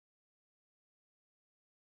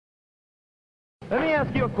Let me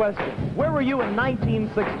ask you a question. Where were you in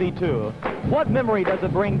 1962? What memory does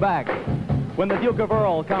it bring back when the Duke of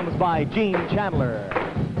Earl comes by Gene Chandler?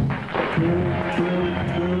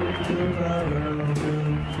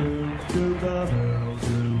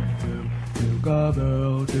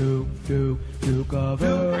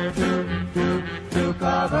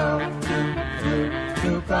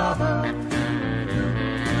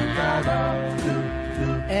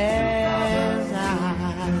 As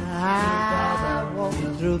I walk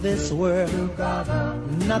through this world,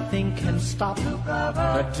 nothing can stop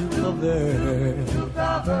the Duke of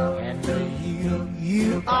Earl. And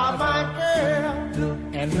you are my girl,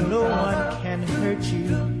 and no one can hurt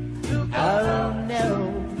you. Oh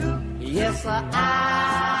no, yes I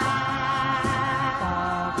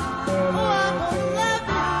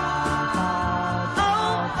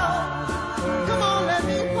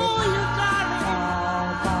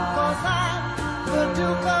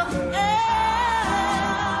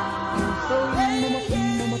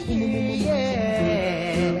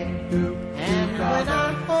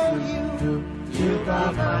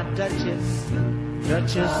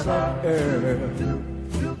Duchess of Earl.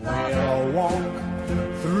 We'll walk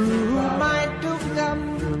through my dukedom,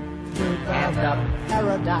 and the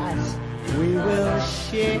paradise we will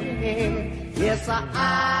share. Yes,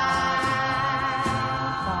 I